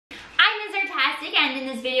and in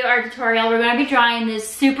this video art tutorial, we're going to be drawing this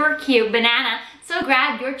super cute banana. So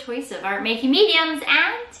grab your choice of art making mediums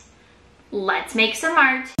and let's make some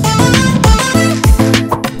art.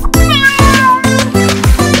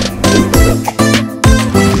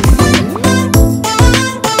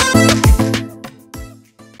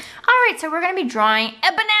 Alright, so we're going to be drawing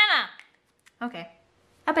a banana. Okay,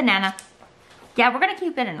 a banana. Yeah, we're going to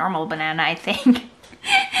keep it a normal banana, I think.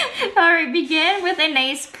 Alright, begin with a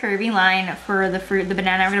nice curvy line for the fruit, the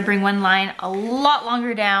banana. I'm going to bring one line a lot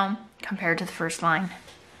longer down compared to the first line.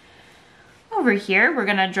 Over here, we're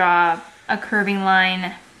going to draw a curving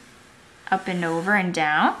line up and over and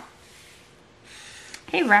down.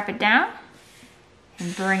 Okay, wrap it down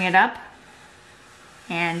and bring it up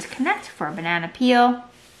and connect for a banana peel.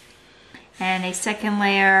 And a second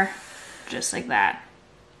layer, just like that.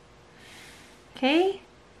 Okay,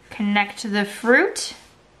 connect to the fruit,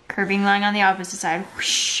 curving line on the opposite side,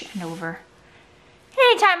 whoosh, and over.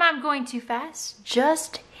 Anytime I'm going too fast,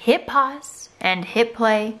 just hit pause and hit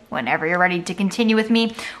play whenever you're ready to continue with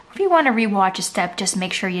me. If you want to rewatch a step, just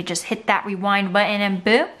make sure you just hit that rewind button and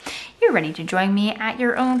boom, you're ready to join me at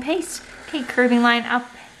your own pace. Okay, curving line up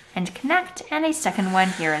and connect, and a second one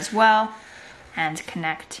here as well, and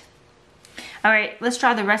connect. All right, let's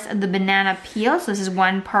draw the rest of the banana peel. So this is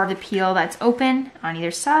one part of the peel that's open on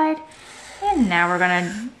either side. And now we're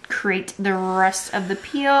gonna create the rest of the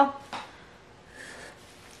peel.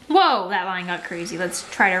 Whoa, that line got crazy. Let's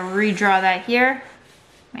try to redraw that here.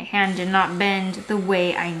 My hand did not bend the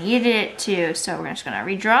way I needed it to, so we're just gonna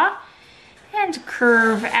redraw and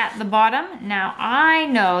curve at the bottom. Now I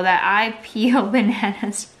know that I peel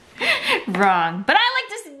bananas wrong, but I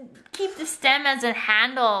like to keep the stem as a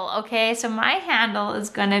handle, okay? So my handle is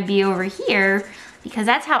gonna be over here because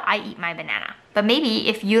that's how I eat my banana. But maybe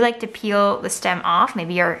if you like to peel the stem off,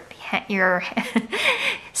 maybe your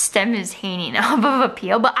stem is hanging off of a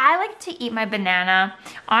peel, but I like to eat my banana.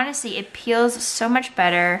 Honestly, it peels so much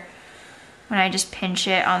better when I just pinch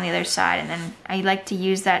it on the other side, and then I like to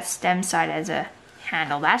use that stem side as a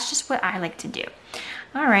handle. That's just what I like to do.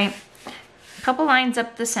 All right, a couple lines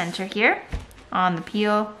up the center here on the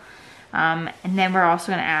peel. And then we're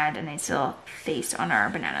also gonna add a nice little face on our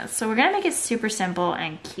bananas. So we're gonna make it super simple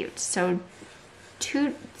and cute. So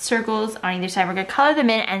 2 circles on either side. We're gonna color them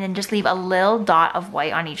in and then just leave a little dot of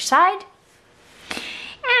white on each side.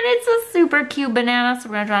 And it's a super cute banana. So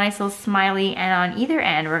we're gonna draw a nice little smiley, and on either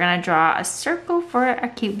end, we're gonna draw a circle for a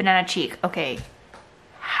cute banana cheek. Okay,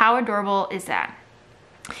 how adorable is that?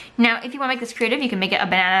 Now, if you wanna make this creative, you can make it a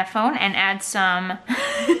banana phone and add some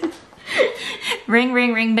ring,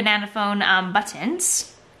 ring, ring banana phone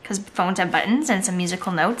buttons, because phones have buttons, and some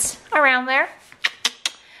musical notes around there.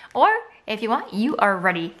 Or if you want, you are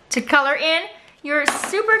ready to color in your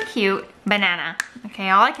super cute banana. Okay,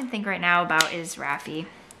 all I can think right now about is Raffi.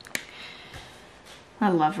 I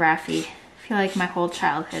love Raffi. I feel like my whole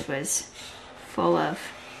childhood was full of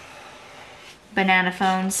banana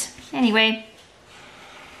phones. Anyway,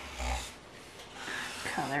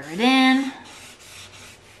 color it in.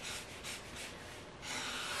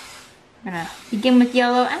 We're gonna begin with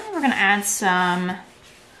yellow, and then we're gonna add some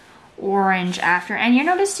orange after. And you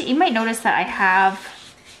might notice that I have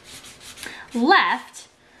left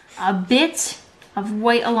a bit of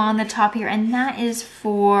white along the top here, and that is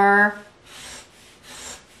for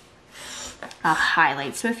a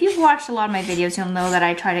highlight. So if you've watched a lot of my videos, you'll know that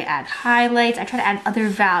I try to add highlights. I try to add other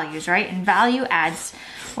values, right? And value adds,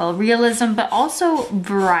 well, realism, but also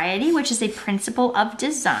variety, which is a principle of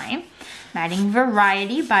design. I'm adding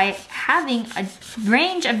variety by having a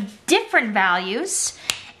range of different values,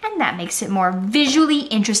 and that makes it more visually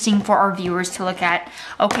interesting for our viewers to look at.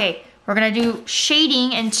 Okay, we're gonna do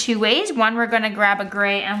shading in 2 ways. One, we're gonna grab a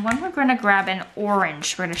gray, and one, we're gonna grab an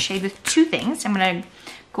orange. We're gonna shade with 2 things. I'm gonna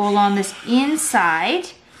go along this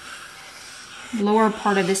inside, lower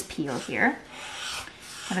part of this peel here.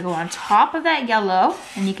 I'm gonna go on top of that yellow,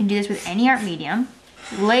 and you can do this with any art medium.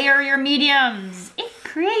 Layer your mediums. It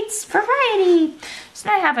creates variety. So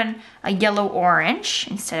now I have a yellow orange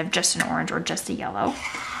instead of just an orange or just a yellow.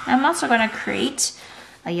 And I'm also gonna create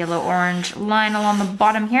a yellow orange line along the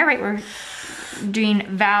bottom here, right? We're doing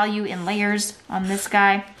value in layers on this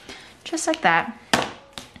guy, just like that.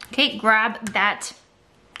 Okay, grab that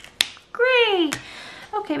gray.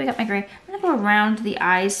 Okay, we got my gray. I'm gonna go around the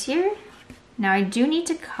eyes here. Now I do need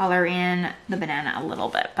to color in the banana a little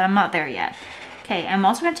bit, but I'm not there yet. Okay, I'm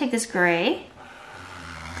also gonna take this gray,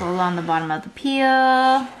 go along the bottom of the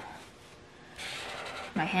peel.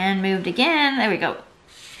 My hand moved again, there we go.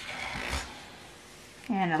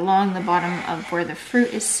 And along the bottom of where the fruit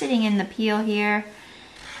is sitting in the peel here,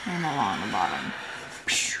 and along the bottom,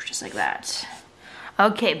 just like that.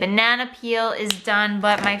 Okay, banana peel is done,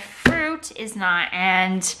 but my fruit is not.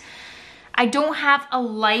 And I don't have a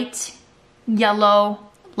light yellow,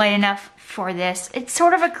 light enough for this. It's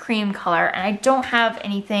sort of a cream color, and I don't have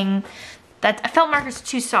anything that, a felt marker is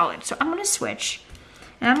too solid. So I'm gonna switch.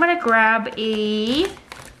 And I'm gonna grab a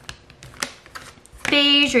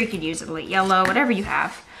beige, or you could use a light yellow, whatever you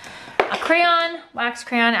have. A crayon, wax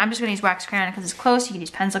crayon. I'm just gonna use wax crayon because it's close. You can use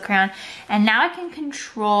pencil crayon. And now I can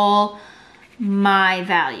control my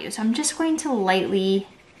value. So I'm just going to lightly,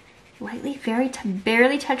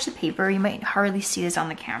 barely touch the paper. You might hardly see this on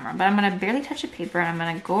the camera, but I'm gonna barely touch the paper and I'm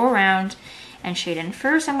gonna go around and shade in.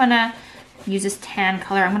 First, I'm gonna use this tan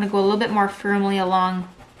color. I'm gonna go a little bit more firmly along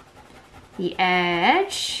the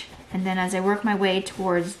edge. And then as I work my way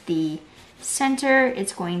towards the center,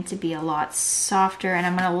 it's going to be a lot softer, and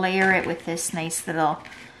I'm gonna layer it with this nice little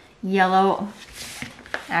yellow.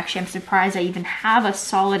 Actually, I'm surprised I even have a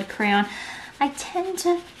solid crayon. I tend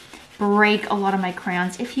to break a lot of my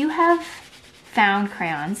crayons. If you have found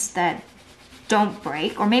crayons that don't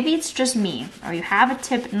break, or maybe it's just me, or you have a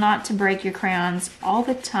tip not to break your crayons all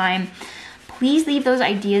the time, please leave those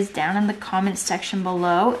ideas down in the comments section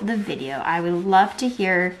below the video. I would love to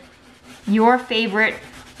hear your favorite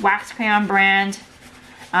wax crayon brand,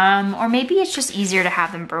 or maybe it's just easier to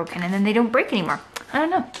have them broken and then they don't break anymore. I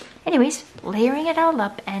don't know. Anyways, layering it all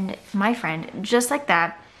up, and my friend, just like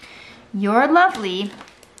that, your lovely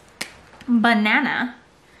banana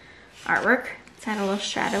artwork. Let's add a little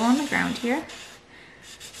shadow on the ground here.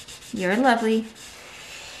 Your lovely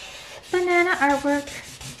banana artwork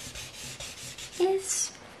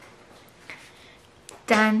is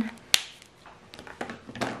done.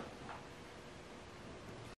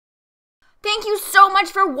 Thank you so much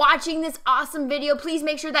for watching this awesome video. Please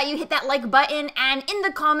make sure that you hit that like button, and in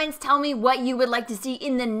the comments tell me what you would like to see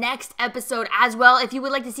in the next episode as well. If you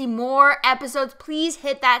would like to see more episodes, please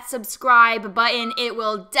hit that subscribe button. It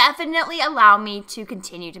will definitely allow me to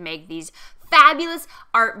continue to make these fabulous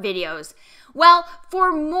art videos. Well,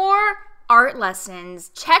 for more art lessons,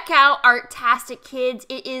 check out Artastic Kids.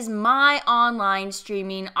 It is my online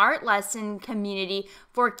streaming art lesson community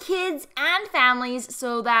for kids and families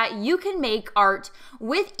so that you can make art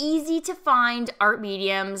with easy to find art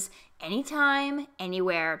mediums anytime,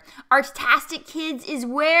 anywhere. Artastic Kids is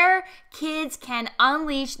where kids can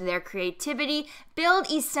unleash their creativity, build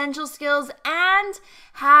essential skills, and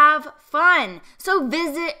have fun. So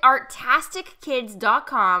visit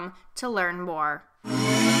artastickids.com to learn more.